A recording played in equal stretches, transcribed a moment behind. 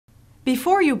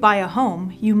Before you buy a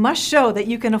home, you must show that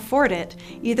you can afford it,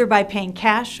 either by paying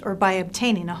cash or by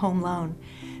obtaining a home loan.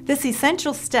 This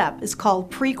essential step is called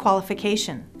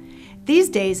pre-qualification. These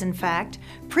days, in fact,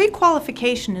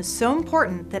 pre-qualification is so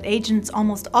important that agents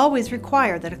almost always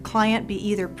require that a client be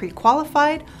either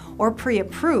pre-qualified or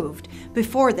pre-approved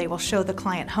before they will show the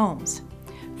client homes.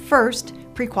 First,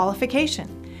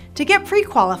 pre-qualification. To get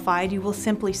pre-qualified, you will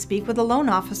simply speak with a loan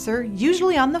officer,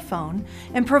 usually on the phone,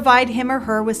 and provide him or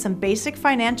her with some basic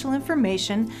financial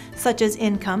information such as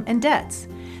income and debts.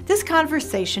 This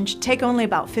conversation should take only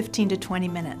about 15 to 20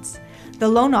 minutes. The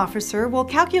loan officer will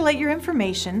calculate your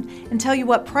information and tell you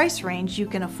what price range you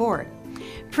can afford.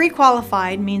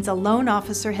 Pre-qualified means a loan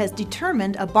officer has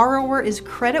determined a borrower is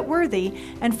creditworthy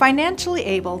and financially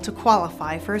able to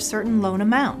qualify for a certain loan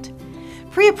amount.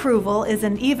 Pre-approval is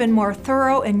an even more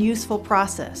thorough and useful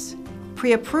process.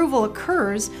 Pre-approval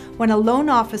occurs when a loan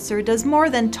officer does more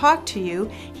than talk to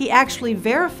you, he actually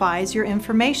verifies your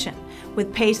information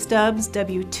with pay stubs,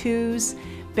 W-2s,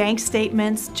 bank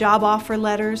statements, job offer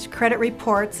letters, credit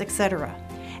reports, etc.,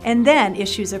 and then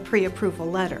issues a pre-approval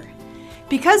letter.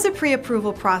 Because the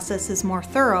pre-approval process is more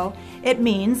thorough, it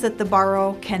means that the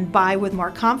borrower can buy with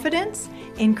more confidence,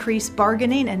 increase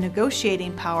bargaining and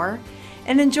negotiating power,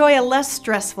 and enjoy a less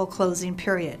stressful closing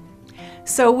period.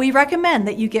 So we recommend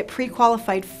that you get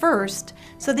pre-qualified first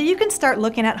so that you can start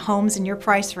looking at homes in your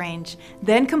price range,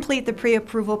 then complete the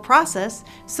pre-approval process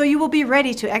so you will be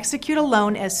ready to execute a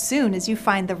loan as soon as you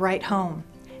find the right home.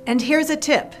 And here's a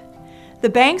tip. The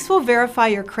banks will verify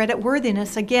your credit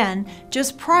worthiness again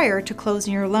just prior to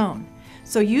closing your loan.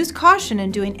 So use caution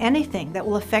in doing anything that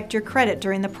will affect your credit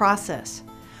during the process.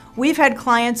 We've had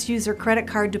clients use their credit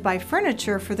card to buy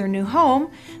furniture for their new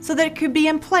home so that it could be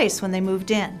in place when they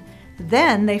moved in.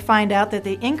 Then they find out that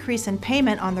the increase in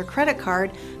payment on their credit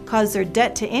card caused their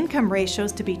debt-to-income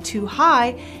ratios to be too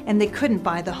high and they couldn't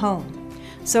buy the home.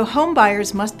 So home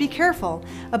buyers must be careful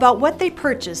about what they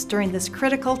purchase during this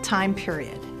critical time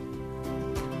period.